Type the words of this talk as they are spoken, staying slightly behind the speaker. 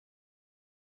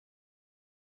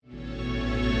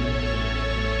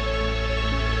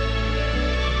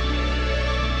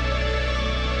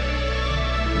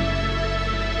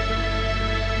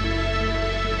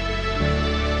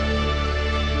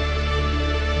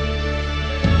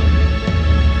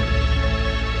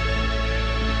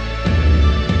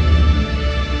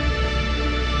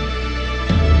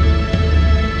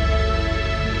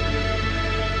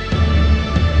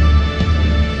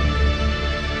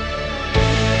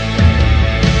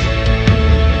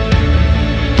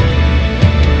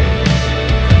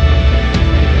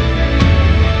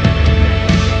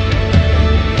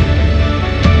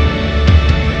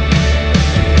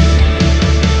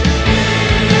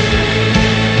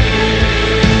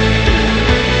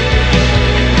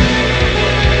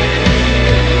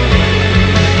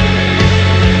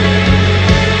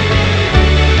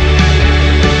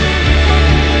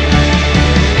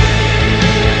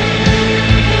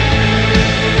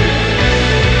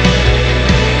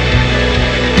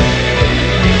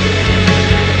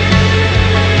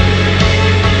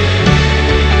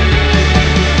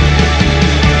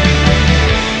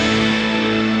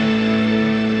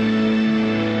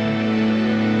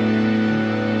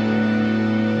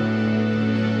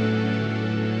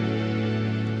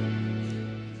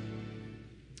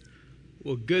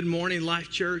Well, good morning, Life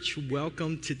Church.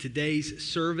 Welcome to today's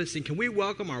service. And can we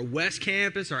welcome our West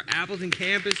Campus, our Appleton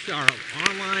campus, our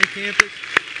online campus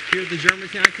here at the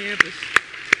Germantown campus.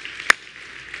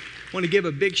 I want to give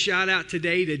a big shout out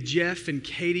today to Jeff and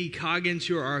Katie Coggins,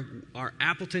 who are our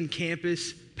Appleton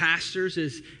campus pastors,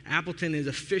 as Appleton is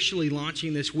officially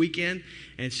launching this weekend.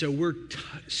 And so we're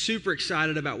super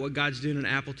excited about what God's doing in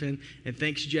Appleton. And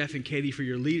thanks, Jeff and Katie, for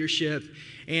your leadership.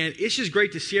 And it's just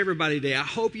great to see everybody today. I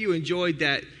hope you enjoyed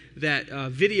that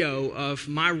video of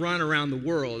my run around the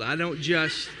world. I don't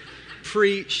just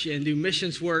preach and do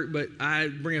missions work, but I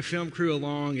bring a film crew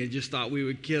along and just thought we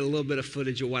would get a little bit of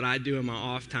footage of what I do in my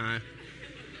off time.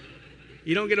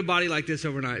 You don't get a body like this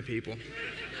overnight, people.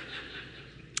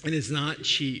 And it's not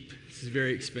cheap. This is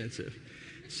very expensive.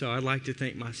 So I'd like to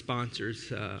thank my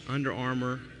sponsors, Under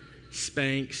Armour,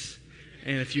 Spanx,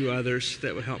 and a few others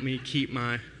that would help me keep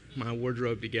my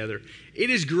wardrobe together. It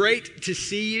is great to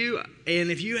see you. And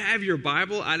if you have your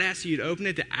Bible, I'd ask you to open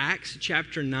it to Acts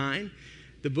chapter 9,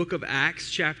 the book of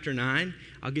Acts chapter 9.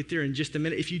 I'll get there in just a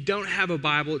minute. If you don't have a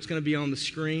Bible, it's going to be on the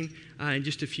screen in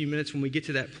just a few minutes when we get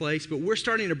to that place. But we're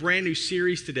starting a brand new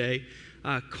series today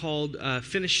called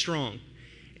Finish Strong.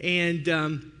 And,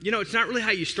 it's not really how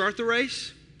you start the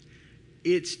race.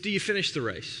 It's, do you finish the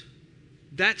race?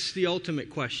 That's the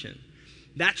ultimate question.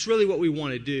 That's really what we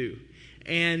want to do.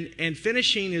 And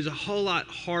finishing is a whole lot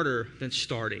harder than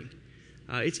starting.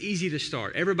 It's easy to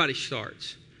start. Everybody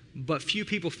starts. But few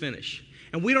people finish.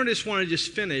 And we don't just want to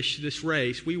just finish this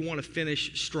race. We want to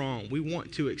finish strong. We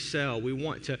want to excel. We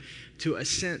want to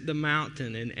ascend the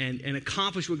mountain and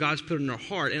accomplish what God's put in our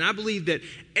heart. And I believe that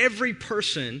every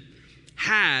person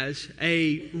has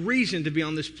a reason to be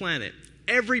on this planet.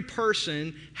 Every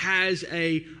person has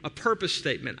a purpose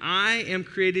statement. I am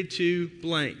created to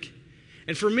blank.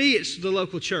 And for me, it's the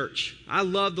local church. I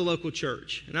love the local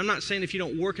church. And I'm not saying if you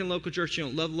don't work in local church, you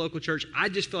don't love the local church. I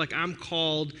just feel like I'm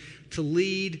called to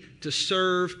lead, to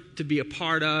serve, to be a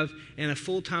part of, and a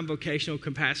full-time vocational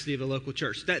capacity of the local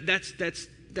church. That's it.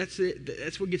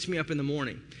 That's what gets me up in the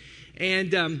morning.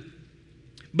 And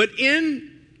but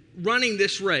in running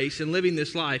this race and living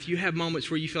this life, you have moments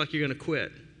where you feel like you're going to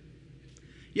quit.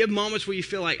 You have moments where you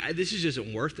feel like, this just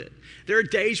isn't worth it. There are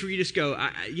days where you just go,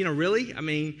 really? I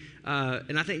mean,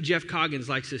 and I think Jeff Coggins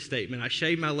likes this statement. I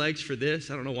shaved my legs for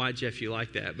this. I don't know why, Jeff, you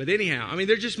like that. But anyhow, I mean,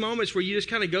 there's just moments where you just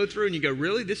kind of go through and you go,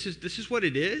 really? This is what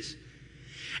it is?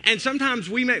 And sometimes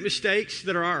we make mistakes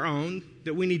that are our own,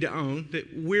 that we need to own, that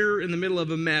we're in the middle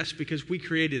of a mess because we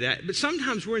created that. But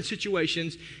sometimes we're in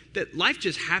situations that life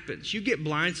just happens. You get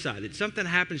blindsided. Something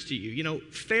happens to you.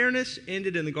 Fairness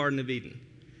ended in the Garden of Eden.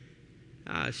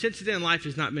 Since then, life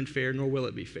has not been fair, nor will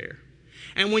it be fair.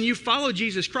 And when you follow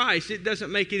Jesus Christ, it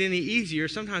doesn't make it any easier.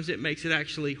 Sometimes it makes it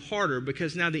actually harder,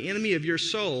 because now the enemy of your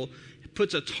soul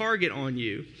puts a target on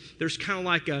you. There's kind of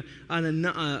like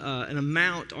an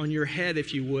amount on your head,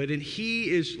 if you would, and he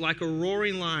is like a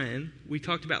roaring lion, we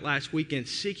talked about last weekend,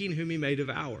 seeking whom he may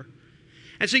devour.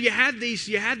 And so you had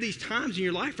these times in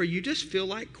your life where you just feel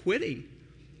like quitting.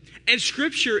 And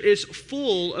Scripture is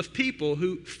full of people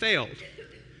who failed.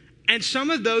 And some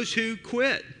of those who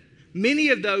quit. Many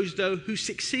of those, though, who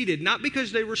succeeded, not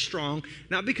because they were strong,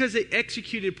 not because they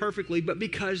executed perfectly, but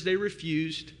because they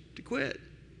refused to quit.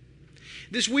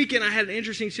 This weekend, I had an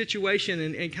interesting situation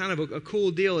and kind of a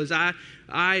cool deal. As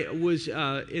I was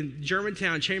in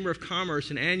Germantown Chamber of Commerce,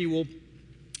 an annual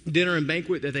dinner and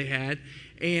banquet that they had.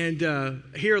 And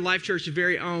here at Life Church's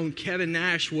very own Kevin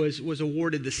Nash was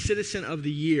awarded the Citizen of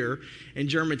the Year in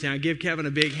Germantown. Give Kevin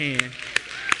a big hand.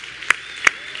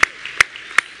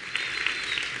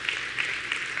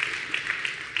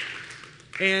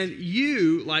 And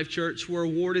you, Life Church, were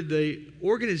awarded the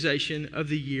Organization of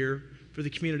the Year for the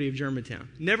community of Germantown.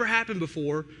 Never happened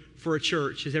before for a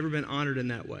church has ever been honored in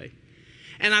that way.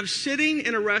 And I'm sitting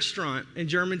in a restaurant in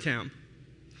Germantown,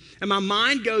 and my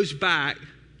mind goes back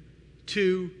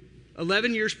to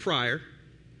 11 years prior,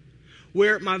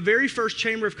 where at my very first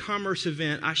Chamber of Commerce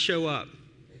event, I show up.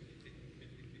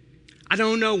 I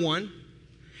don't know one.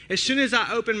 As soon as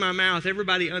I open my mouth,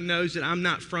 everybody knows that I'm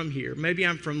not from here. Maybe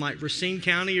I'm from like Racine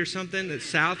County or something that's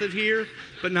south of here,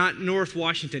 but not North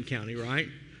Washington County, right?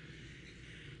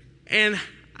 And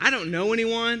I don't know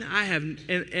anyone.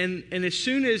 And as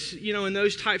soon as, in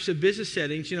those types of business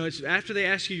settings, it's after they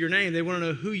ask you your name, they want to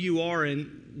know who you are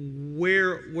and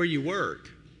where you work.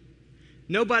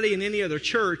 Nobody in any other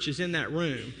church is in that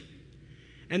room.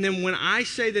 And then when I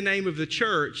say the name of the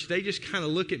church, they just kind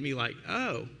of look at me like,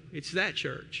 oh, it's that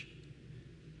church.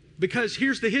 Because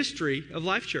here's the history of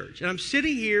Life Church. And I'm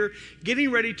sitting here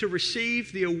getting ready to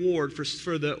receive the award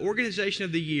for the Organization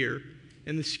of the Year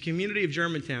in this community of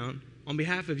Germantown on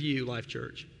behalf of you, Life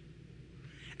Church.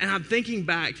 And I'm thinking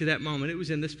back to that moment. It was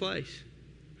in this place.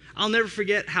 I'll never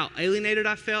forget how alienated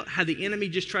I felt, how the enemy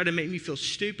just tried to make me feel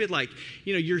stupid, like,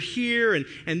 you're here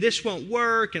and this won't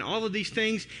work and all of these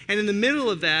things. And in the middle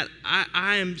of that,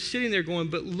 I am sitting there going,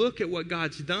 but look at what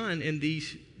God's done in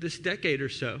this decade or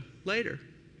so later.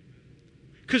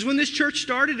 Because when this church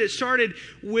started, it started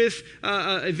with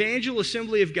Evangel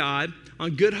Assembly of God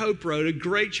on Good Hope Road, a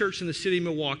great church in the city of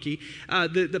Milwaukee.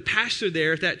 The pastor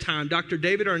there at that time, Dr.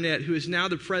 David Arnett, who is now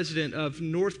the president of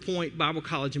North Point Bible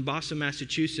College in Boston,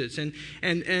 Massachusetts.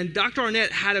 And Dr.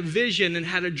 Arnett had a vision and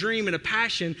had a dream and a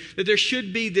passion that there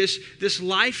should be this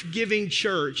life-giving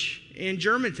church in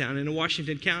Germantown in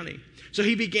Washington County. So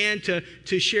he began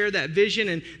to share that vision,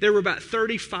 and there were about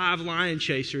 35 lion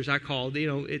chasers, I called.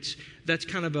 That's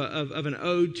kind of an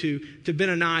ode to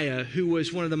Benaniah, who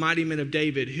was one of the mighty men of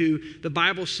David, who the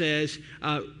Bible says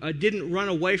didn't run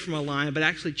away from a lion, but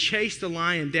actually chased the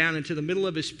lion down into the middle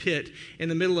of his pit in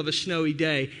the middle of a snowy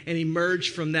day, and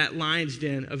emerged from that lion's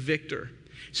den a victor.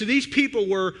 So these people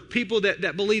were people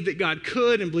that believed that God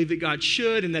could and believed that God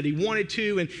should and that he wanted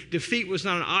to, and defeat was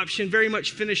not an option, very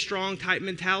much finish strong type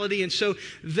mentality. And so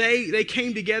they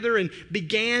came together and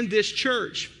began this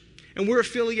church. And we're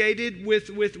affiliated with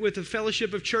a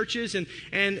fellowship of churches, and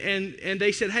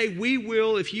they said, hey, we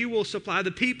will, if you will supply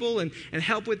the people and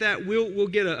help with that, we'll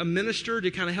get a minister to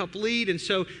kind of help lead. And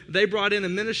so they brought in a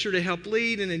minister to help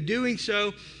lead, and in doing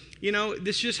so,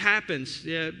 this just happens.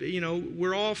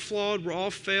 We're all flawed, we're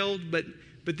all failed, but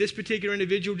this particular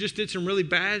individual just did some really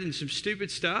bad and some stupid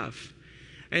stuff.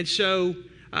 And so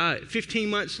 15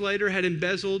 months later had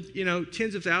embezzled,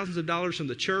 tens of thousands of dollars from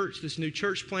the church, this new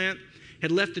church plant,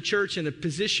 had left the church in a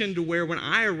position to where when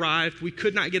I arrived, we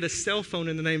could not get a cell phone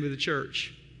in the name of the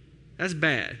church. That's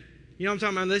bad. You know what I'm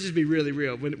talking about? Let's just be really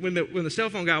real. When the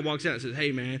cell phone guy walks out and says,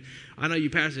 hey, man, I know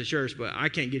you passed the church, but I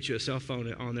can't get you a cell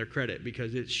phone on their credit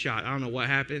because it's shot. I don't know what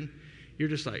happened. You're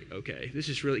just like, okay, this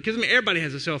is really... Because, everybody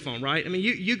has a cell phone, right?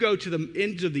 You go to the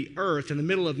ends of the earth in the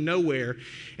middle of nowhere,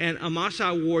 and a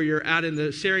Maasai warrior out in the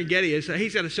Serengeti,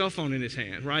 he's got a cell phone in his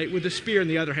hand, right? With a spear in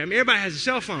the other hand. Everybody has a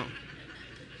cell phone.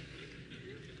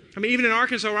 Even in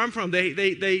Arkansas, where I'm from,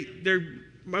 they're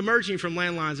emerging from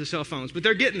landlines and cell phones, but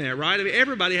they're getting there, right?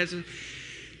 Everybody has a...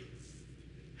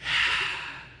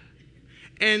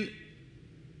 And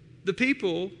the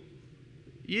people,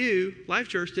 you, Life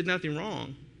Church, did nothing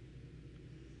wrong.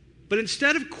 But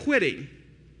instead of quitting,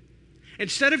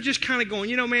 instead of just kind of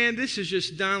going, man, this is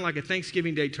just done like a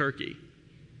Thanksgiving Day turkey,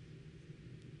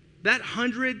 that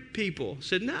 100 people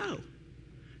said, no.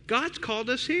 God's called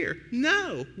us here.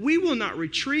 No, we will not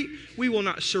retreat. We will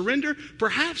not surrender.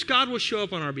 Perhaps God will show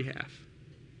up on our behalf.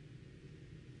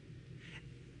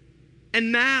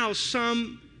 And now,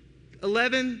 some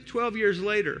 11, 12 years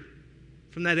later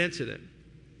from that incident,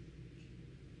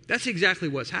 that's exactly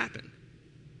what's happened.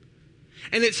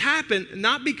 And it's happened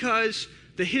not because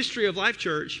the history of Life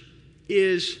Church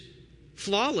is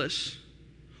flawless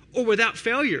or without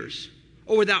failures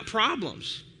or without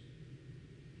problems.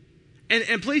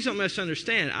 And please don't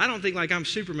misunderstand. I don't think like I'm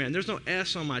Superman. There's no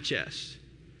S on my chest.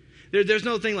 There's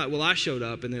no thing like, well, I showed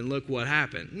up and then look what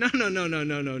happened.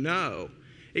 No.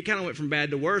 It kind of went from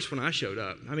bad to worse when I showed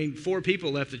up. 4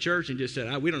 people left the church and just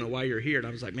said, we don't know why you're here. And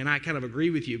I was like, man, I kind of agree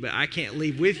with you, but I can't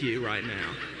leave with you right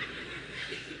now.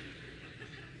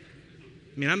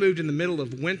 I moved in the middle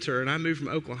of winter, and I moved from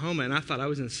Oklahoma, and I thought I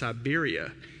was in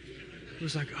Siberia. It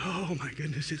was like, oh my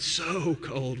goodness, it's so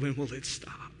cold. When will it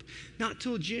stop? Not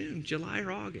till June, July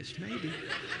or August, maybe.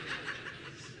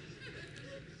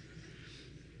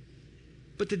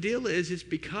 But the deal is, it's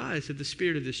because of the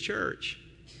spirit of this church.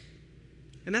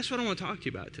 And that's what I want to talk to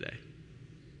you about today.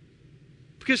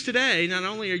 Because today, not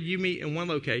only are you meet in one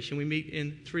location, we meet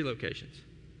in 3 locations.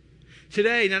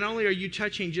 Today, not only are you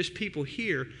touching just people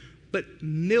here, but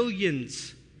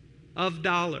millions of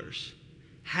dollars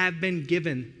have been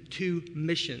given to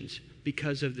missions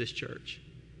because of this church.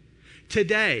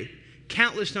 Today,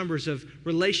 countless numbers of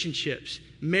relationships,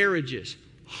 marriages,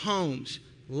 homes,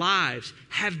 lives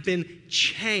have been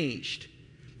changed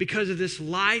because of this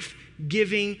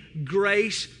life-giving,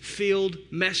 grace-filled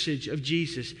message of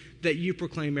Jesus that you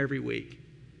proclaim every week.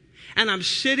 And I'm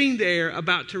sitting there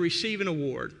about to receive an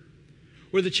award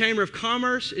where the Chamber of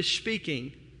Commerce is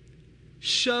speaking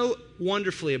so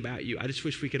wonderfully about you. I just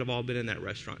wish we could have all been in that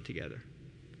restaurant together.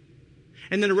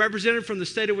 And then a representative from the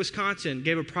state of Wisconsin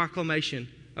gave a proclamation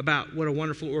about what a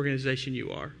wonderful organization you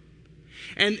are.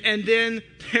 And then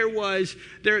there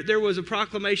was a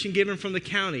proclamation given from the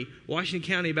county, Washington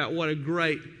County, about what a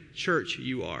great church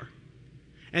you are.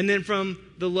 And then from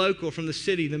the local, from the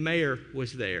city, the mayor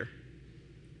was there.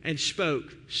 and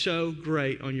spoke so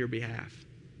great on your behalf.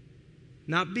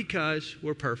 Not because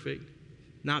we're perfect,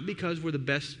 not because we're the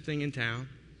best thing in town,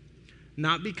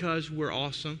 not because we're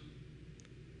awesome,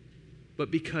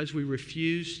 but because we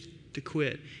refused to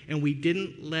quit and we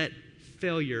didn't let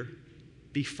failure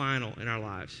be final in our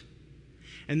lives.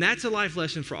 And that's a life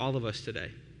lesson for all of us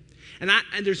today. And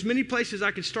there's many places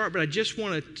I could start, but I just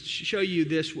want to show you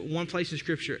this one place in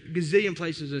Scripture, a gazillion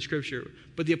places in Scripture,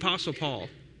 but the Apostle Paul.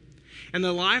 And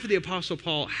the life of the Apostle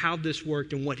Paul, how this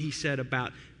worked and what he said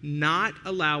about not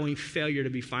allowing failure to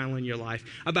be final in your life,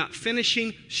 about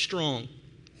finishing strong.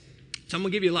 So I'm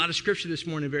going to give you a lot of Scripture this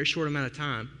morning in a very short amount of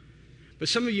time. But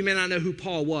some of you may not know who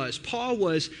Paul was. Paul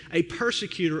was a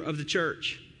persecutor of the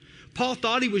church. Paul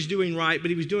thought he was doing right,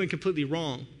 but he was doing completely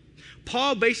wrong.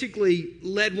 Paul basically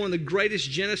led one of the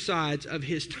greatest genocides of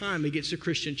his time against the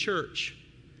Christian church.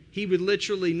 He would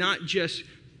literally not just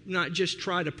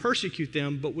try to persecute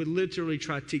them, but would literally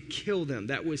try to kill them.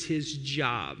 That was his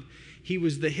job. He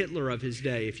was the Hitler of his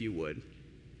day, if you would.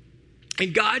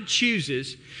 And God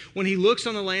chooses, when he looks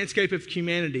on the landscape of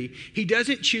humanity, he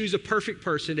doesn't choose a perfect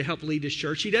person to help lead his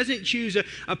church. He doesn't choose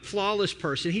a flawless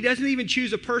person. He doesn't even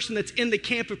choose a person that's in the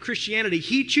camp of Christianity.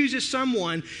 He chooses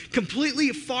someone completely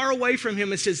far away from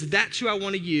him and says, that's who I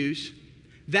want to use.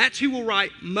 That's who will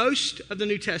write most of the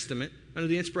New Testament under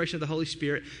the inspiration of the Holy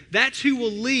Spirit. That's who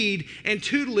will lead and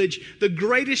tutelage the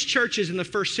greatest churches in the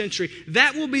first century.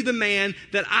 That will be the man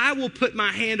that I will put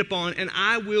my hand upon, and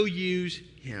I will use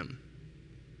him.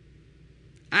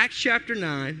 Acts chapter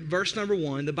 9, verse number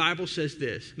 1, the Bible says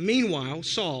this. Meanwhile,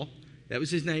 Saul, that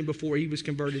was his name before he was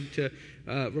converted to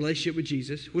relationship with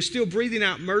Jesus, was still breathing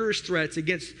out murderous threats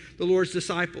against the Lord's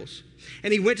disciples.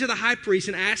 And he went to the high priest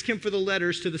and asked him for the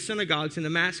letters to the synagogues in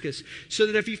Damascus, so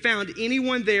that if he found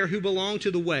anyone there who belonged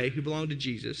to the way, who belonged to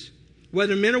Jesus,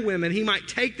 whether men or women, he might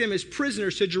take them as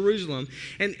prisoners to Jerusalem.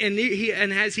 And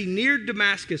as he neared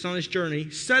Damascus on his journey,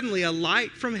 suddenly a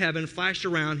light from heaven flashed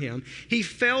around him. He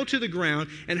fell to the ground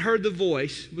and heard the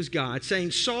voice, was God,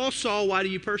 saying, Saul, Saul, why do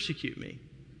you persecute me?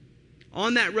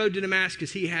 On that road to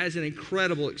Damascus, he has an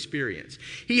incredible experience.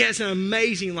 He has an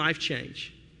amazing life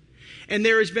change. And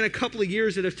there has been a couple of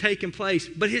years that have taken place,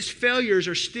 but his failures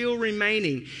are still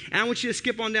remaining. And I want you to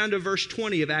skip on down to verse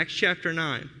 20 of Acts chapter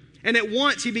 9. And at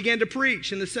once he began to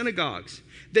preach in the synagogues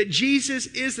that Jesus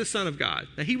is the Son of God.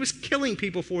 Now, he was killing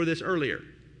people for this earlier.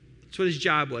 That's what his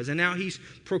job was. And now he's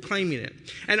proclaiming it.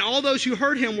 And all those who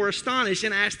heard him were astonished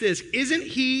and asked this, isn't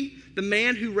he the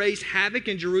man who raised havoc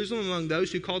in Jerusalem among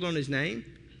those who called on his name?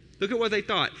 Look at what they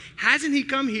thought. Hasn't he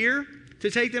come here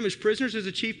to take them as prisoners as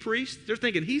a chief priest? They're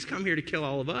thinking he's come here to kill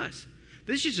all of us.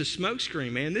 This is just a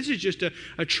smokescreen, man. This is just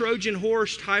a Trojan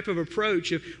horse type of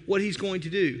approach of what he's going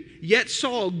to do. Yet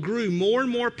Saul grew more and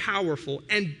more powerful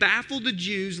and baffled the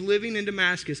Jews living in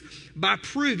Damascus by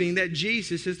proving that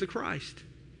Jesus is the Christ.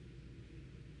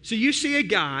 So you see a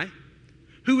guy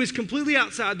who is completely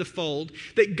outside the fold,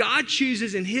 that God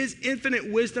chooses in his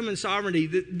infinite wisdom and sovereignty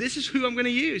that this is who I'm going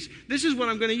to use. This is what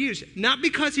I'm going to use. Not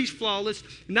because he's flawless,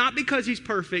 not because he's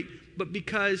perfect, but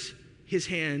because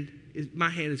my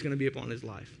hand is going to be upon his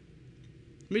life.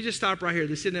 Let me just stop right here.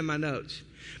 This isn't in my notes.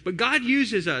 But God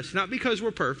uses us not because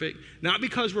we're perfect, not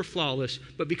because we're flawless,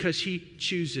 but because he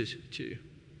chooses to.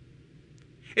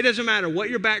 It doesn't matter what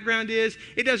your background is.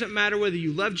 It doesn't matter whether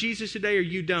you love Jesus today or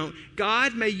you don't.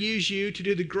 God may use you to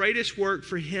do the greatest work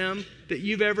for him that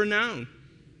you've ever known.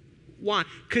 Why?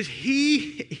 Because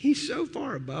he's so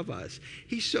far above us.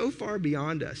 He's so far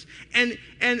beyond us.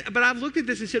 But I've looked at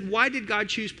this and said, why did God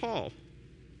choose Paul?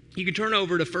 You can turn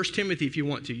over to 1 Timothy if you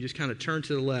want to. You just kind of turn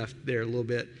to the left there a little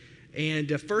bit. And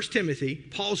 1 Timothy,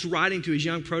 Paul's writing to his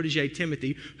young protege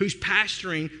Timothy, who's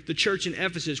pastoring the church in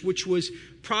Ephesus, which was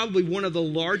probably one of the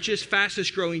largest,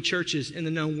 fastest growing churches in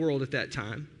the known world at that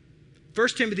time. 1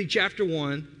 Timothy chapter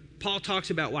 1, Paul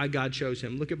talks about why God chose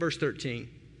him. Look at verse 13.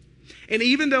 And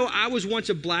even though I was once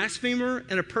a blasphemer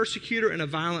and a persecutor and a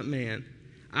violent man,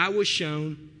 I was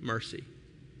shown mercy.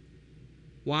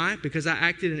 Why? Because I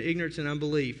acted in ignorance and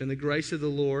unbelief, and the grace of the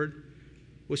Lord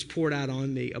was poured out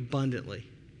on me abundantly,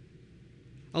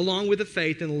 along with the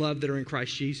faith and the love that are in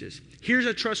Christ Jesus. Here's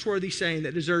a trustworthy saying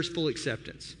that deserves full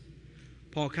acceptance.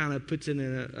 Paul kind of puts it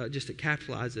in just to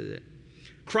capitalize it.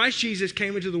 Christ Jesus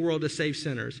came into the world to save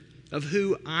sinners, of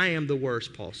who I am the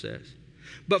worst, Paul says.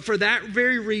 But for that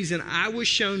very reason, I was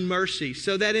shown mercy,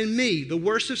 so that in me, the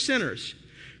worst of sinners,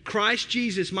 Christ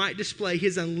Jesus might display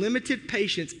his unlimited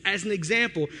patience as an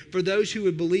example for those who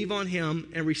would believe on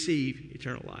him and receive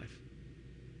eternal life.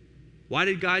 Why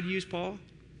did God use Paul?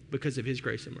 Because of his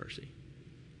grace and mercy.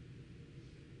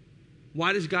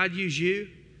 Why does God use you?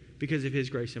 Because of his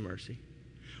grace and mercy.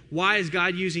 Why is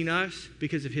God using us?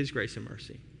 Because of his grace and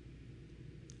mercy.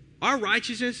 Our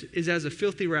righteousness is as a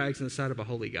filthy rags in the sight of a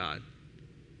holy God.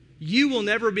 You will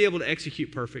never be able to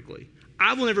execute perfectly.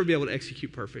 I will never be able to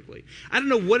execute perfectly. I don't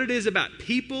know what it is about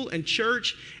people and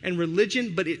church and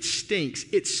religion, but it stinks.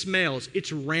 It smells.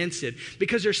 It's rancid.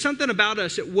 Because there's something about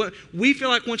us that we feel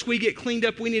like once we get cleaned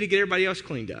up, we need to get everybody else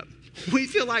cleaned up. We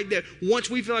feel like that once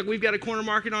we feel like we've got a corner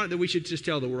market on it, that we should just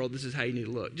tell the world this is how you need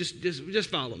to look. Just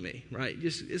follow me, right?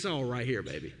 It's all right here,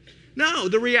 baby. No,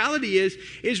 the reality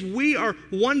is we are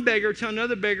one beggar to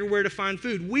another beggar where to find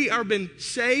food. We are been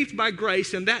saved by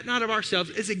grace, and that not of ourselves.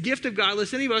 It's a gift of God,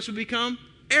 lest any of us would become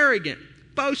arrogant,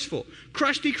 boastful,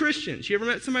 crusty Christians. You ever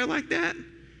met somebody like that?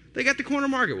 They got the corner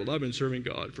market. Well, I've been serving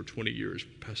God for 20 years,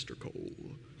 Pastor Cole.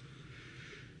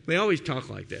 They always talk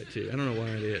like that, too. I don't know why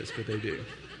it is, but they do.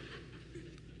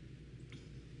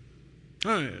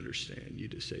 I understand you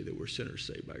to say that we're sinners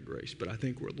saved by grace, but I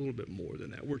think we're a little bit more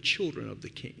than that. We're children of the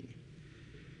King.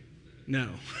 No.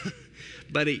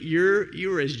 Buddy,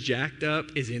 you're as jacked up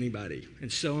as anybody,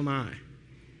 and so am I.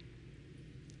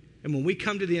 And when we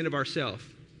come to the end of ourselves,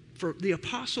 for the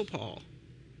Apostle Paul,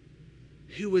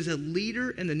 who was a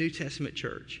leader in the New Testament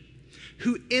church,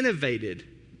 who innovated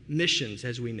missions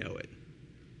as we know it,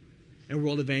 and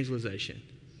world evangelization,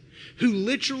 who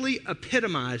literally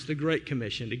epitomized the Great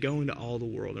Commission to go into all the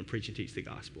world and preach and teach the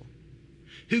gospel,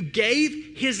 who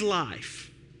gave his life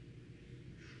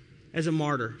as a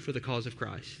martyr for the cause of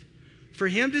Christ. For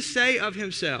him to say of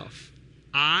himself,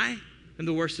 I am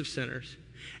the worst of sinners,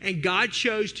 and God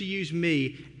chose to use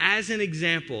me as an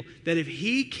example that if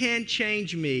he can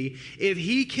change me, if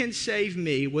he can save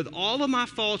me with all of my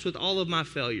faults, with all of my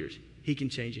failures, he can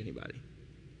change anybody.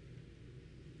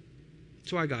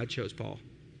 That's why God chose Paul.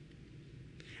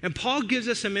 And Paul gives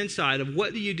us some insight of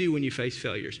what do you do when you face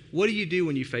failures? What do you do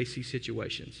when you face these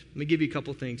situations? Let me give you a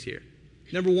couple things here.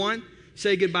 Number one,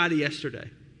 say goodbye to yesterday.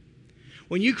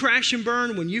 When you crash and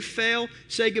burn, when you fail,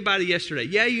 say goodbye to yesterday.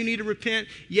 Yeah, you need to repent.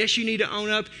 Yes, you need to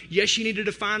own up. Yes, you need to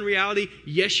define reality.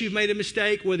 Yes, you've made a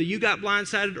mistake, whether you got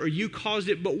blindsided or you caused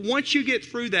it. But once you get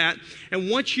through that, and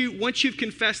once you've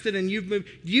confessed it and you've moved,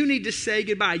 you need to say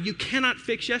goodbye. You cannot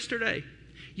fix yesterday.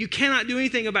 You cannot do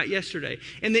anything about yesterday.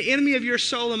 And the enemy of your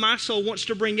soul and my soul wants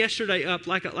to bring yesterday up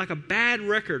like a bad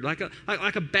record, like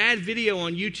a bad video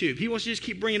on YouTube. He wants to just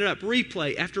keep bringing it up,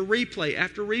 replay after replay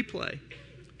after replay.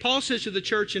 Paul says to the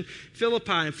church in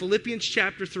Philippi in Philippians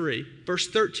chapter 3, verse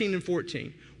 13 and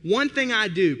 14, one thing I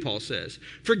do, Paul says,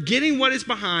 forgetting what is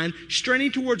behind,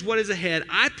 straining towards what is ahead,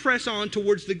 I press on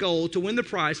towards the goal to win the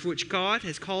prize for which God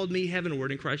has called me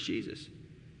heavenward in Christ Jesus.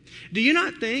 Do you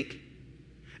not think,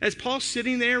 as Paul's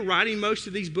sitting there writing most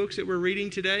of these books that we're reading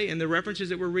today and the references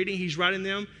that we're reading, he's writing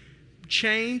them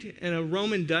chained in a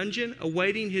Roman dungeon,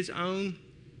 awaiting his own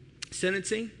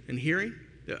sentencing and hearing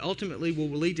that ultimately will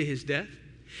lead to his death?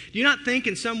 Do you not think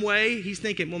in some way he's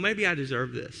thinking, well, maybe I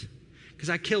deserve this because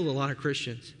I killed a lot of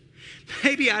Christians.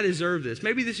 Maybe I deserve this.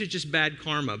 Maybe this is just bad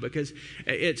karma because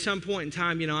at some point in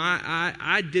time,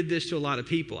 I did this to a lot of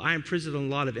people. I imprisoned a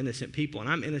lot of innocent people, and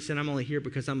I'm innocent. I'm only here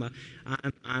because I'm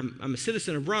a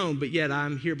citizen of Rome, but yet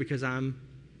I'm here because I'm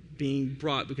being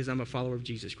brought because I'm a follower of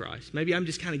Jesus Christ. Maybe I'm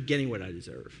just kind of getting what I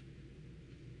deserve.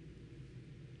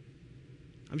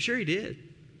 I'm sure he did.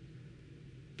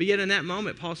 But yet in that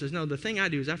moment, Paul says, no, the thing I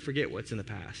do is I forget what's in the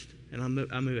past, and I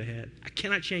move ahead. I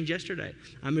cannot change yesterday.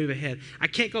 I move ahead. I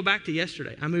can't go back to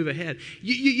yesterday. I move ahead.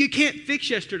 You can't fix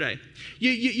yesterday.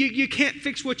 You can't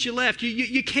fix what you left.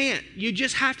 You can't. You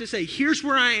just have to say, here's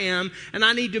where I am, and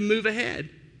I need to move ahead.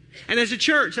 And as a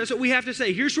church, that's what we have to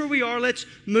say. Here's where we are. Let's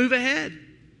move ahead.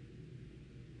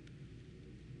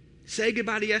 Say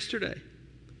goodbye to yesterday.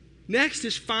 Next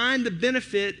is find the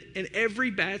benefit in every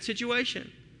bad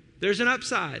situation. There's an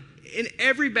upside in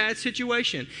every bad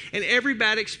situation, in every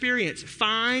bad experience.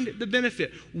 Find the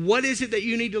benefit. What is it that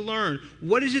you need to learn?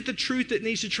 What is it, the truth that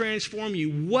needs to transform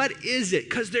you? What is it?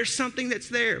 Because there's something that's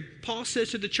there. Paul says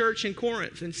to the church in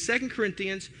Corinth in 2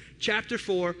 Corinthians chapter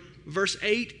 4, verse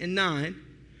 8 and 9,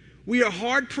 we are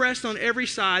hard pressed on every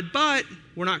side, but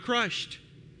we're not crushed.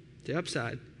 The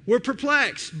upside. We're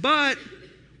perplexed, but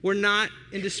we're not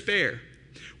in despair.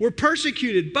 We're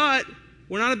persecuted, but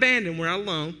we're not abandoned. We're not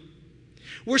alone.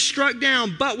 We're struck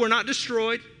down, but we're not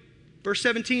destroyed. Verse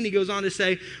 17, he goes on to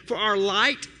say, for our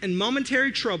light and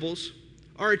momentary troubles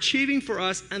are achieving for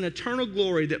us an eternal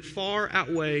glory that far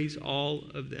outweighs all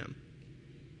of them.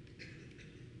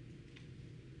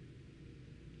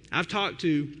 I've talked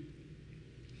to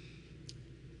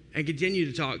and continue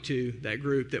to talk to that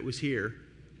group that was here,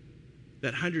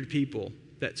 that 100 people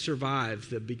that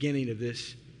survived the beginning of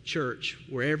this church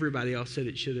where everybody else said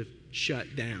it should have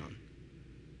shut down.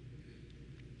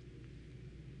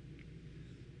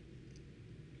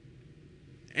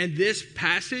 And this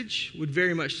passage would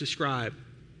very much describe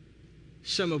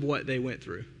some of what they went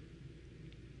through.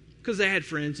 Because they had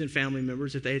friends and family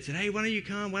members that they had said, hey, why don't you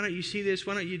come? Why don't you see this?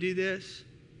 Why don't you do this?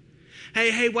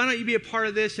 Hey, why don't you be a part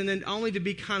of this? And then only to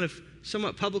be kind of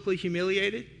somewhat publicly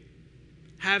humiliated,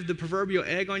 have the proverbial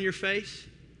egg on your face.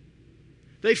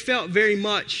 They felt very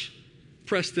much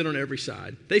pressed in on every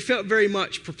side. They felt very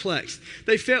much perplexed.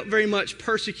 They felt very much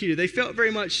persecuted. They felt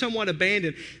very much somewhat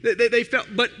abandoned. They felt,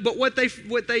 but what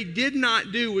they did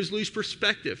not do was lose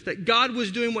perspective. That God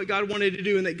was doing what God wanted to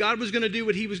do, and that God was going to do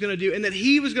what He was going to do, and that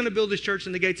He was going to build His church,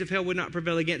 and the gates of hell would not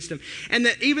prevail against Him. And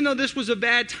that even though this was a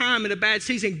bad time and a bad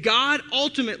season, God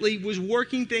ultimately was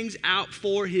working things out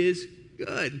for His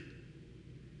good.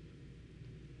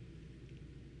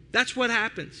 That's what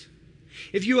happens.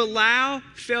 If you allow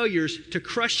failures to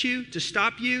crush you, to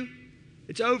stop you,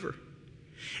 it's over.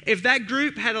 If that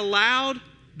group had allowed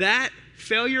that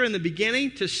failure in the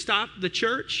beginning to stop the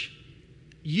church,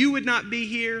 you would not be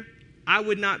here, I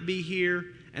would not be here,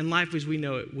 and life as we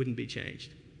know it wouldn't be changed.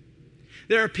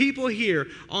 There are people here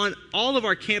on all of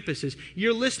our campuses.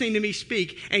 You're listening to me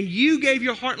speak, and you gave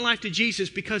your heart and life to Jesus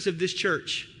because of this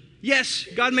church. Yes,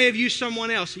 God may have used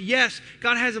someone else. Yes,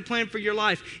 God has a plan for your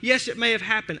life. Yes, it may have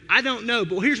happened. I don't know.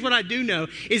 But here's what I do know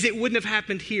is it wouldn't have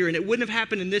happened here, and it wouldn't have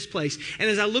happened in this place. And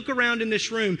as I look around in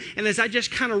this room, and as I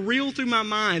just kind of reel through my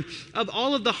mind of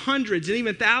all of the hundreds and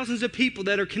even thousands of people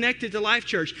that are connected to Life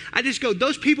Church, I just go,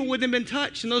 those people wouldn't have been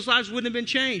touched, and those lives wouldn't have been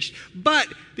changed. But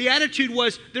the attitude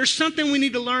was, there's something we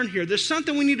need to learn here. There's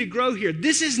something we need to grow here.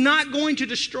 This is not going to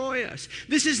destroy us.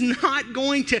 This is not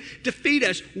going to defeat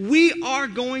us. We are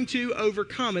going to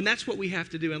overcome. And that's what we have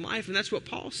to do in life. And that's what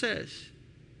Paul says.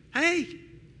 Hey,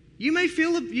 you may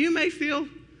feel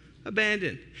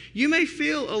abandoned. You may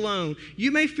feel alone.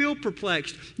 You may feel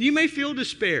perplexed. You may feel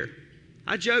despair.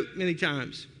 I joke many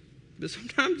times, but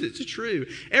sometimes it's true.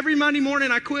 Every Monday morning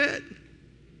I quit.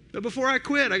 But before I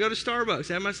quit, I go to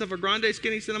Starbucks. I have myself a grande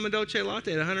skinny cinnamon dolce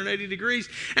latte at 180 degrees.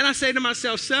 And I say to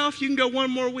myself, self, you can go one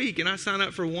more week. And I sign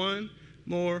up for one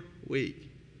more week.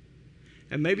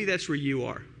 And maybe that's where you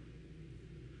are.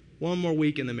 One more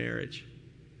week in the marriage.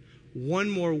 One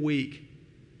more week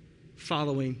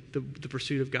following the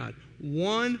pursuit of God.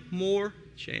 One more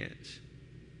chance.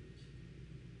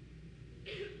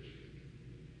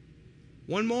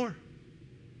 One more.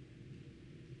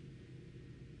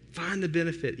 Find the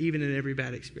benefit even in every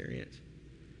bad experience.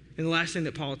 And the last thing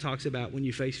that Paul talks about when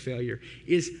you face failure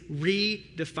is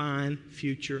redefine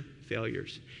future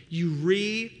failures. You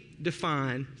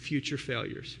redefine future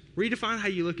failures. Redefine how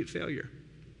you look at failure.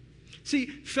 See,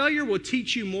 failure will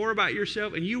teach you more about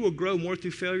yourself, and you will grow more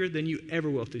through failure than you ever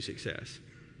will through success.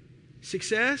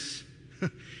 Success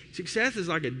is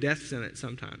like a death sentence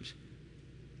sometimes.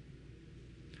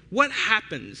 What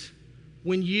happens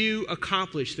when you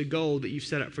accomplish the goal that you've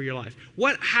set up for your life?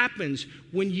 What happens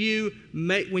when you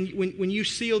when you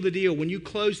seal the deal, when you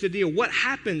close the deal? What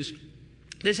happens?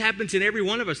 This happens in every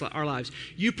one of us, our lives.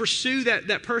 You pursue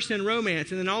that person in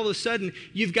romance, and then all of a sudden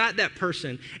you've got that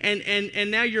person, and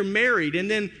now you're married,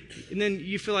 and then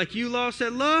you feel like you lost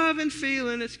that love and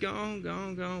feeling. It's gone.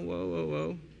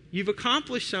 Whoa. You've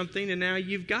accomplished something, and now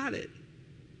you've got it.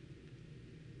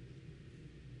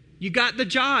 You got the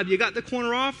job. You got the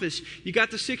corner office. You got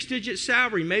the 6-digit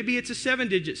salary. Maybe it's a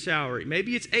 7-digit salary.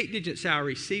 Maybe it's 8-digit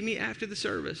salary. See me after the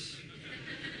service.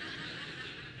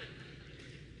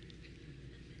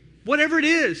 Whatever it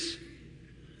is.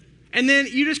 And then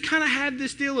you just kind of have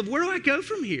this deal of, where do I go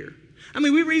from here? I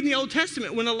mean, we read in the Old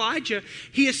Testament when Elijah,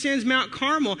 he ascends Mount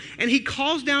Carmel and he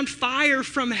calls down fire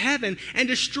from heaven and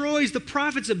destroys the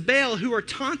prophets of Baal who are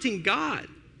taunting God.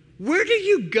 Where do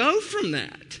you go from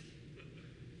that?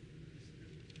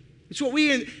 It's what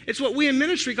we in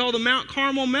ministry call the Mount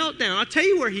Carmel meltdown. I'll tell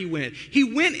you where he went. He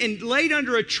went and laid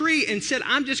under a tree and said,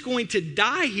 I'm just going to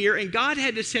die here. And God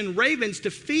had to send ravens to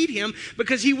feed him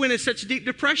because he went in such deep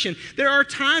depression. There are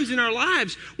times in our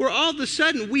lives where all of a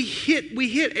sudden we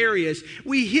hit areas,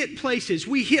 we hit places,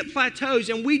 we hit plateaus,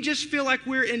 and we just feel like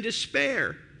we're in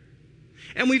despair.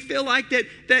 And we feel like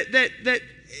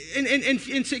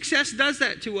and success does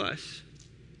that to us.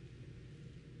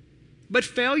 But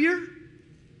failure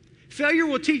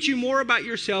will teach you more about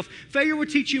yourself. Failure will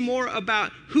teach you more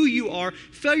about who you are.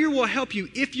 Failure will help you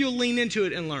if you'll lean into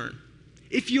it and learn.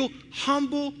 If you'll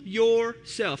humble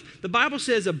yourself. The Bible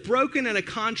says a broken and a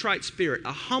contrite spirit,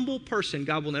 a humble person,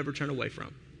 God will never turn away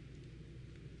from.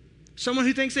 Someone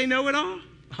who thinks they know it all?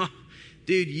 Oh,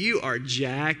 dude, you are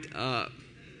jacked up.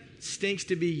 Stinks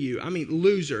to be you. I mean,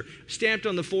 loser. Stamped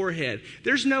on the forehead.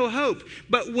 There's no hope.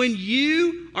 But when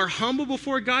you are humble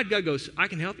before God, God goes, I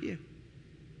can help you.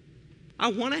 I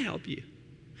want to help you.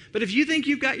 But if you think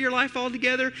you've got your life all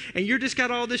together and you're just got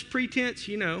all this pretense,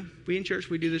 you know, we in church,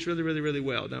 we do this really, really, really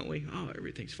well, don't we? Oh,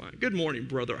 everything's fine. Good morning,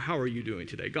 brother. How are you doing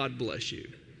today? God bless you.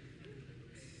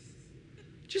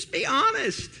 Just be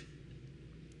honest.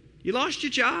 You lost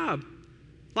your job.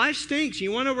 Life stinks.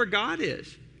 You want to know where God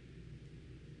is.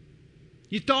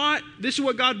 You thought this is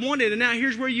what God wanted, and now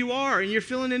here's where you are, and you're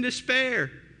feeling in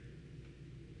despair.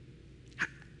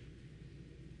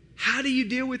 How do you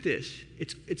deal with this?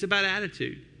 It's about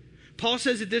attitude. Paul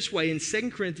says it this way in 2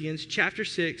 Corinthians chapter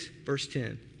 6, verse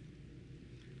 10.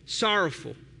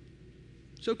 Sorrowful.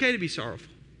 It's okay to be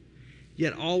sorrowful,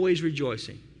 yet always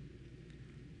rejoicing.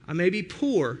 I may be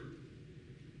poor,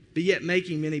 but yet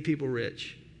making many people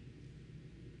rich.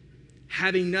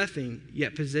 Having nothing,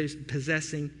 yet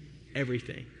possessing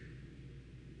everything.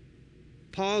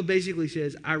 Paul basically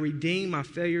says, I redeem my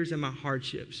failures and my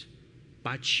hardships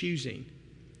by choosing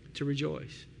to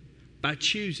rejoice, by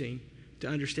choosing to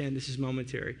understand this is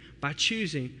momentary, by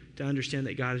choosing to understand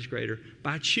that God is greater,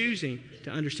 by choosing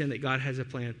to understand that God has a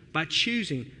plan, by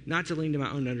choosing not to lean to my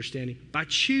own understanding, by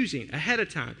choosing ahead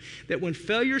of time that when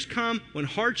failures come, when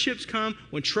hardships come,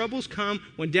 when troubles come,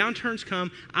 when downturns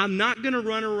come, I'm not going to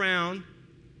run around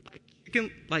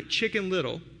like Chicken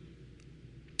Little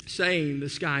saying the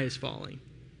sky is falling.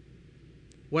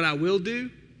 What I will do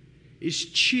is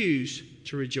choose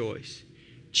to rejoice.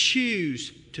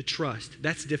 Choose to trust.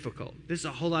 That's difficult. This is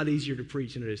a whole lot easier to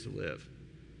preach than it is to live.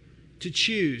 To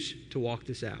choose to walk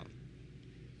this out.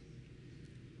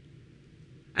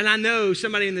 And I know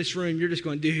somebody in this room, you're just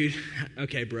going, dude,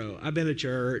 okay, bro, I've been to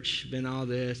church, been all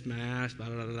this, mass, blah,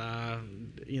 blah, blah, blah.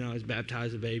 You know, I was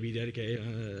baptized a baby, dedicated,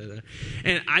 blah, blah, blah.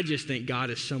 And I just think God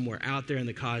is somewhere out there in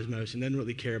the cosmos and doesn't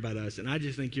really care about us. And I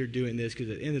just think you're doing this because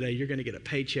at the end of the day, you're going to get a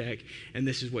paycheck and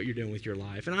this is what you're doing with your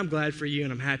life. And I'm glad for you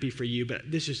and I'm happy for you, but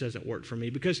this just doesn't work for me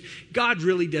because God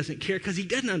really doesn't care because he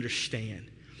doesn't understand.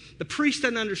 The priest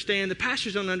doesn't understand. The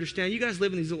pastors don't understand. You guys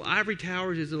live in these little ivory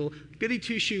towers, this little goody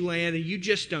two-shoe land, and you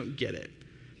just don't get it.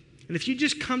 And if you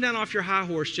just come down off your high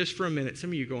horse just for a minute,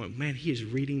 some of you are going, man, he is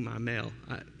reading my mail.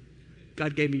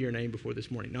 God gave me your name before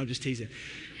this morning. No, I'm just teasing.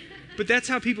 But that's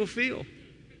how people feel.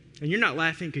 And you're not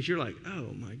laughing because you're like,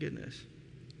 oh, my goodness.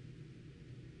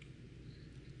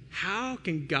 How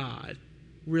can God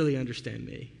really understand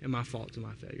me and my faults and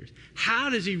my failures? How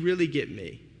does he really get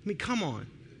me? I mean, come on.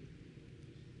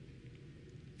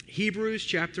 Hebrews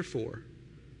chapter 4.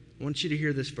 I want you to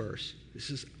hear this verse.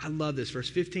 I love this, verse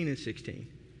 15 and 16.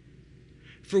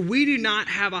 For we do not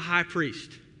have a high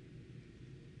priest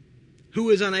who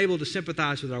is unable to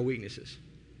sympathize with our weaknesses.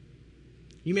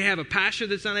 You may have a pastor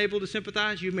that's unable to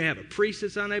sympathize. You may have a priest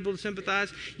that's unable to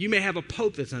sympathize. You may have a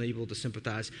pope that's unable to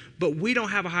sympathize. But we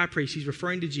don't have a high priest. He's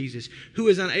referring to Jesus, who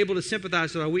is unable to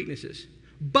sympathize with our weaknesses.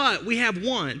 But we have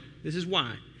one. This is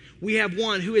why. We have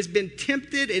one who has been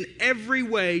tempted in every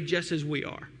way just as we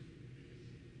are.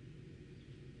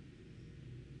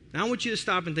 Now, I want you to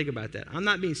stop and think about that. I'm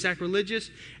not being sacrilegious,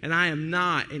 and I am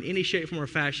not in any shape, form, or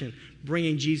fashion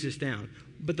bringing Jesus down.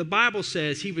 But the Bible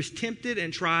says he was tempted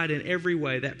and tried in every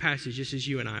way, that passage, just as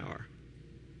you and I are.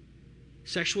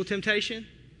 Sexual temptation,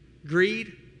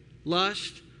 greed,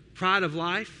 lust, pride of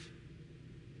life,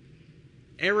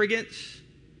 arrogance,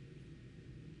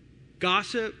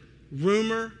 gossip,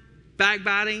 rumor,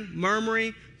 backbiting,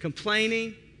 murmuring,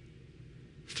 complaining,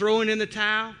 throwing in the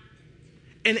towel.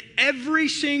 In every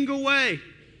single way.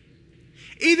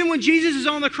 Even when Jesus is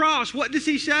on the cross, what does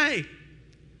he say?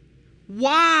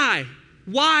 Why?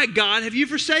 Why, God, have you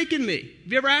forsaken me?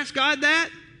 Have you ever asked God that?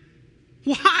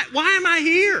 Why? Why am I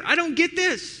here? I don't get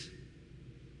this.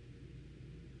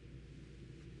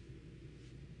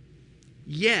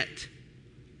 Yet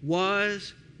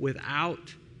was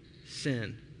without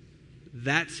sin.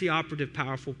 That's the operative,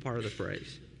 powerful part of the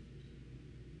phrase.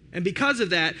 And because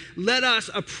of that, let us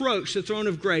approach the throne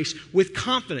of grace with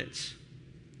confidence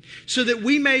so that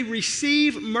we may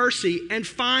receive mercy and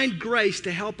find grace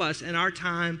to help us in our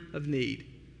time of need.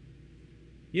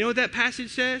 You know what that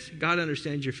passage says? God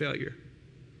understands your failure.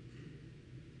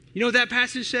 You know what that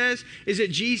passage says? Is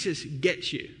that Jesus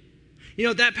gets you. You know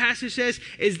what that passage says?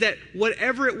 Is that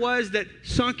whatever it was that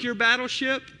sunk your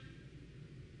battleship,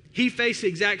 he faced the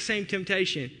exact same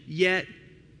temptation, yet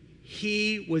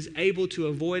he was able to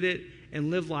avoid it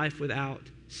and live life without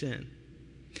sin.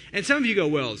 And some of you go,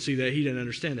 well, see that he didn't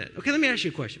understand that. Okay, let me ask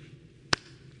you a question.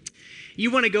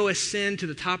 You want to go ascend to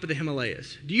the top of the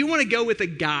Himalayas. Do you want to go with a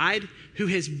guide who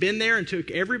has been there and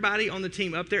took everybody on the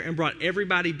team up there and brought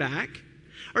everybody back?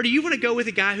 Or do you want to go with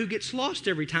a guy who gets lost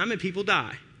every time and people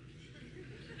die?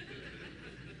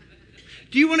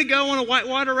 Do you want to go on a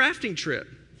whitewater rafting trip?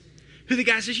 Who the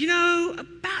guy says, you know,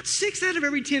 about about 6 out of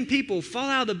every 10 people fall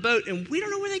out of the boat and we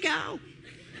don't know where they go.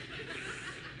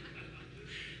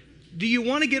 Do you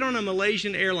want to get on a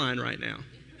Malaysian airline right now?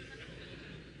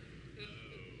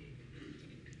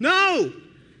 No.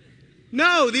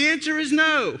 No, the answer is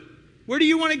no. Where do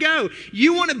you want to go?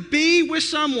 You want to be with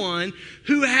someone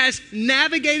who has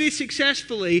navigated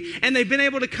successfully and they've been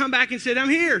able to come back and say, I'm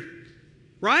here.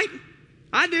 Right?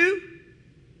 I do.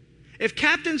 If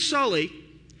Captain Sully,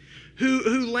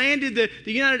 who landed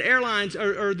the United Airlines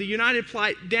or the United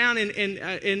flight down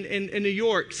in New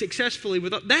York successfully,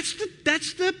 that's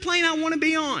the plane I want to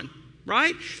be on.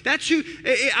 Right? That's who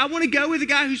I want to go with, the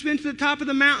guy who's been to the top of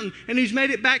the mountain and who's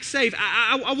made it back safe.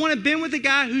 I want to be with the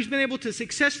guy who's been able to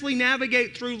successfully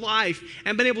navigate through life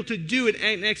and been able to do it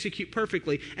and execute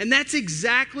perfectly. And that's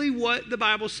exactly what the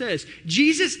Bible says.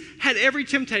 Jesus had every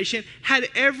temptation, had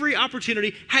every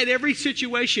opportunity, had every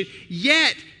situation,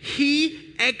 yet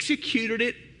he executed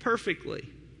it perfectly.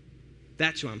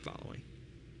 That's who I'm following.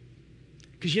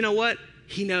 Because you know what?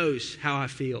 He knows how I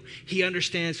feel. He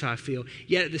understands how I feel.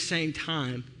 Yet at the same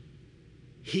time,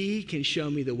 he can show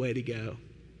me the way to go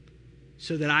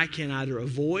so that I can either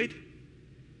avoid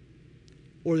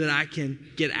or that I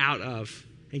can get out of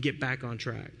and get back on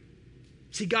track.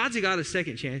 See, God's a God of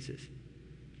second chances.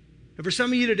 And for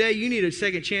some of you today, you need a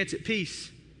second chance at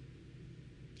peace.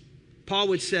 John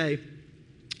would say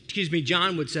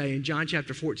in John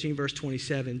chapter 14, verse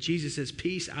 27, Jesus says,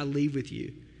 peace I leave with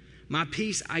you. My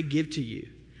peace I give to you.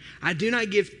 I do not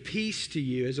give peace to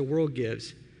you as the world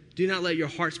gives. Do not let your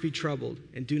hearts be troubled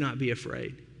and do not be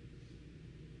afraid.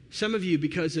 Some of you,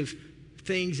 because of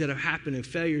things that have happened and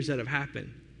failures that have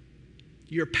happened,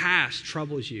 your past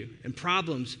troubles you and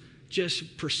problems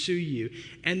just pursue you.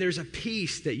 And there's a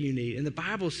peace that you need. And the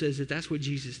Bible says that that's what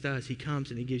Jesus does. He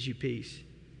comes and he gives you peace.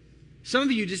 Some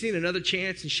of you just need another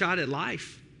chance and shot at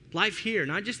life. Life here,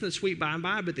 not just in the sweet by and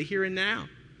by, but the here and now.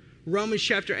 Romans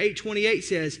chapter 8:28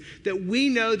 says that we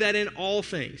know that in all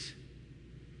things,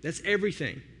 that's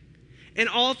everything, in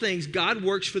all things God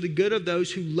works for the good of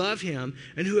those who love him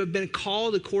and who have been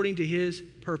called according to his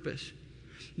purpose.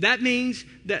 That means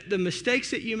that the mistakes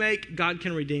that you make, God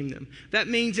can redeem them. That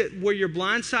means that where you're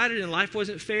blindsided and life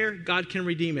wasn't fair, God can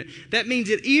redeem it. That means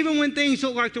that even when things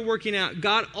look like they're working out,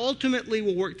 God ultimately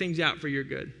will work things out for your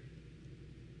good.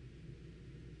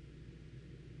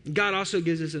 God also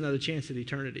gives us another chance at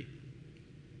eternity.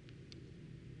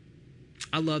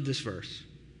 I love this verse.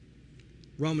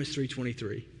 Romans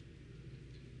 3:23.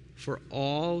 For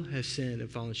all have sinned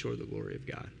and fallen short of the glory of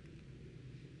God.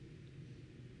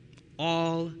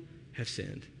 All have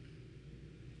sinned.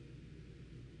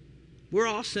 We're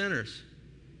all sinners.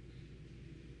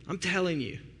 I'm telling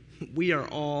you, we are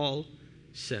all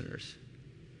sinners.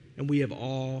 And we have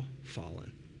all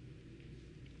fallen.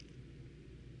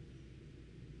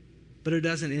 But it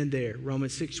doesn't end there.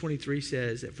 Romans 6:23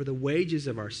 says that for the wages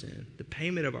of our sin, the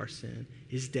payment of our sin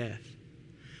is death.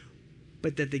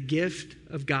 But that the gift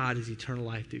of God is eternal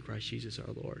life through Christ Jesus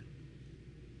our Lord.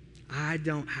 I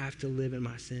don't have to live in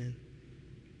my sin.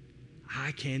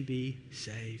 I can be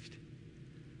saved.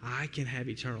 I can have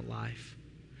eternal life.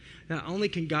 Not only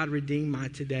can God redeem my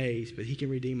todays, but he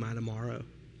can redeem my tomorrow.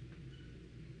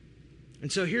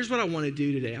 And so here's what I want to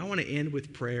do today. I want to end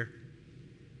with prayer.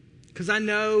 Because I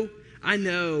know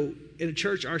in a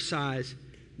church our size,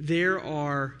 there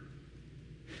are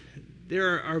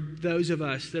those of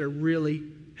us that are really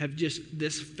have just,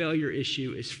 this failure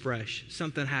issue is fresh.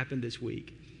 Something happened this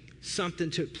week.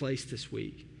 Something took place this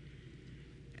week.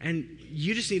 And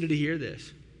you just needed to hear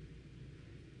this.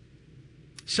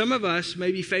 Some of us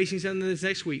may be facing something this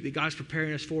next week that God's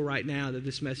preparing us for right now, that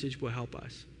this message will help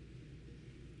us.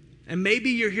 And maybe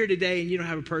you're here today and you don't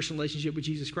have a personal relationship with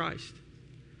Jesus Christ.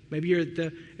 Maybe you're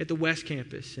at the West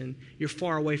Campus and you're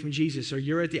far away from Jesus, or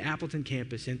you're at the Appleton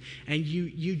campus and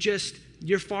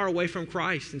you're far away from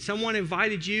Christ. And someone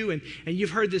invited you and you've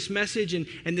heard this message and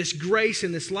this grace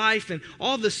and this life, and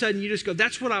all of a sudden you just go,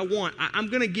 that's what I want. I'm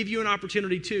going to give you an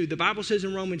opportunity too. The Bible says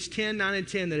in Romans 10:9 and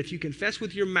 10 that if you confess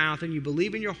with your mouth and you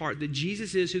believe in your heart that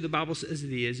Jesus is who the Bible says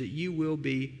that he is, that you will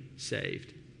be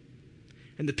saved.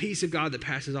 And the peace of God that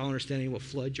passes all understanding will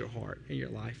flood your heart and your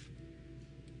life.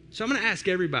 So I'm going to ask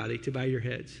everybody to bow your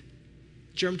heads.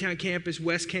 Germantown campus,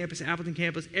 West Campus, Appleton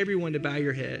campus, everyone to bow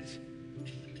your heads.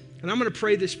 And I'm going to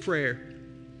pray this prayer.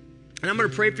 And I'm going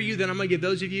to pray for you, then I'm going to give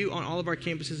those of you on all of our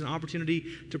campuses an opportunity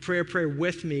to pray a prayer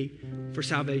with me for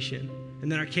salvation.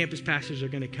 And then our campus pastors are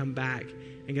going to come back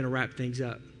and going to wrap things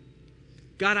up.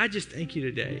 God, I just thank you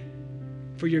today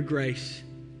for your grace,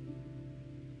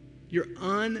 your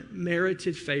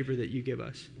unmerited favor that you give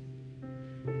us.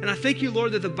 And I thank you,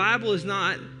 Lord, that the Bible is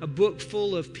not a book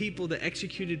full of people that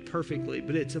executed perfectly,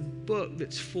 but it's a book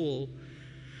that's full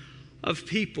of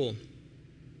people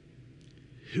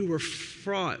who were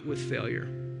fraught with failure,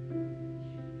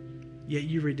 yet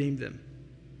you redeemed them.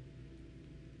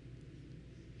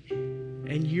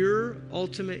 And your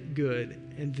ultimate good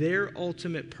and their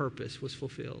ultimate purpose was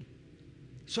fulfilled.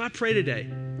 So I pray today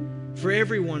for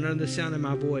everyone under the sound of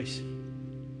my voice.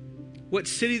 What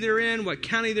city they're in, what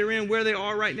county they're in, where they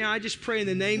are right now, I just pray in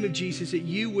the name of Jesus that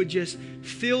you would just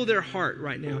fill their heart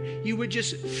right now. You would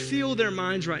just fill their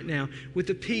minds right now with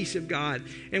the peace of God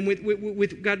and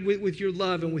with God, with your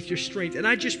love and with your strength. And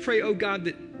I just pray, oh God,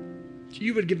 that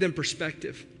you would give them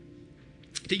perspective,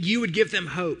 that you would give them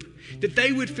hope, that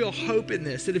they would feel hope in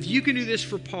this, that if you can do this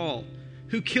for Paul,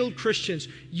 who killed Christians,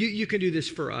 you can do this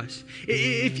for us.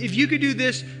 If you could do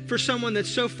this for someone that's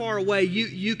so far away,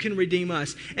 you can redeem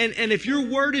us. And if your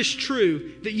word is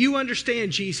true, that you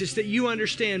understand Jesus, that you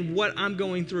understand what I'm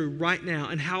going through right now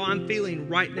and how I'm feeling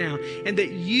right now, and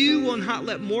that you will not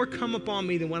let more come upon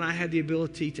me than what I have the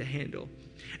ability to handle.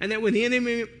 And that when the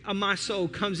enemy of my soul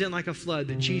comes in like a flood,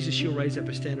 that Jesus, you'll raise up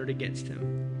a standard against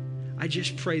him. I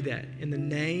just pray that in the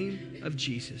name of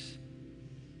Jesus.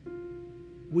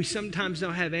 We sometimes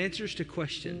don't have answers to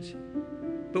questions,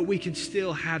 but we can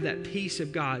still have that peace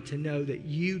of God to know that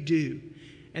you do,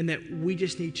 and that we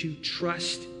just need to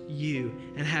trust you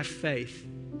and have faith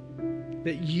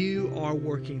that you are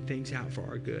working things out for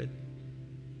our good.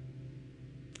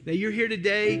 Now, you're here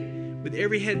today with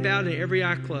every head bowed and every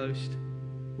eye closed.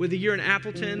 Whether you're in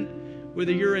Appleton,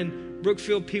 whether you're in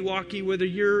Brookfield, Pewaukee, whether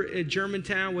you're at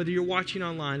Germantown, whether you're watching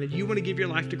online, and you want to give your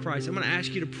life to Christ, I'm going to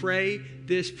ask you to pray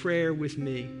this prayer with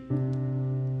me.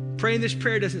 Praying this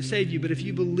prayer doesn't save you, but if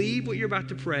you believe what you're about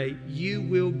to pray, you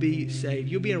will be saved.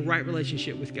 You'll be in a right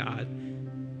relationship with God.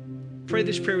 Pray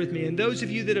this prayer with me. And those of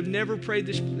you that have never prayed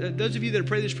this, those of you that have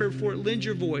prayed this prayer before, lend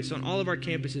your voice on all of our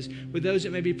campuses with those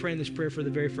that may be praying this prayer for the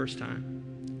very first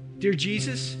time. Dear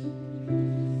Jesus,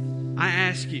 I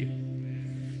ask you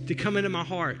to come into my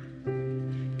heart,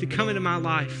 to come into my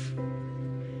life.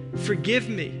 Forgive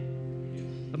me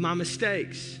of my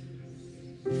mistakes,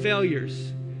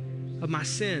 failures, of my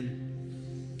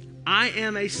sin. I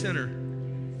am a sinner.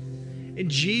 And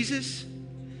Jesus,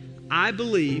 I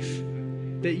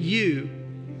believe that you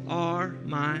are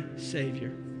my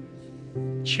Savior.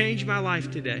 Change my life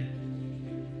today.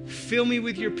 Fill me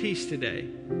with your peace today.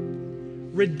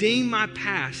 Redeem my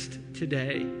past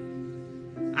today.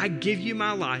 I give you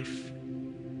my life.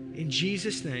 In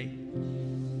Jesus'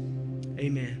 name,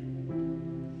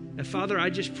 amen. Now, Father, I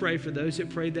just pray for those that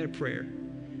prayed that prayer,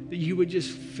 that you would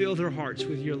just fill their hearts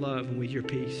with your love and with your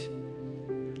peace.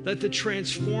 Let the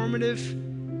transformative,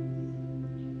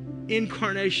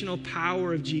 incarnational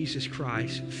power of Jesus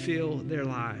Christ fill their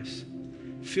lives,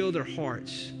 fill their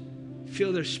hearts,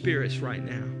 fill their spirits right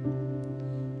now.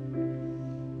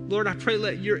 Lord, I pray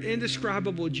let your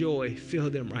indescribable joy fill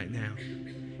them right now.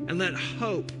 And let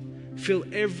hope fill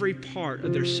every part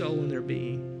of their soul and their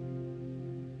being.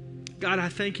 God, I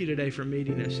thank you today for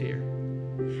meeting us here.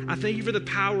 I thank you for the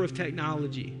power of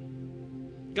technology.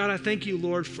 God, I thank you,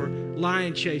 Lord, for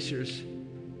lion chasers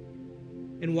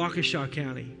in Waukesha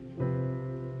County.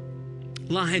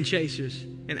 Lion chasers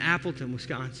in Appleton,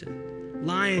 Wisconsin.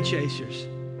 Lion chasers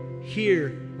here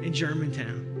in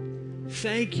Germantown.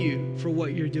 Thank you for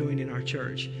what you're doing in our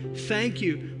church. Thank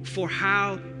you for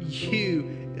how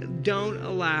you don't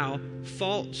allow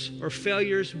faults or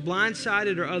failures,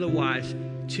 blindsided or otherwise,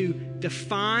 to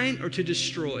define or to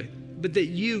destroy, but that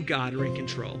you, God, are in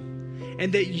control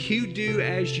and that you do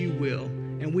as you will.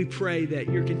 And we pray that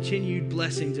your continued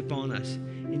blessings upon us.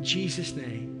 In Jesus'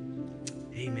 name,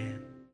 amen.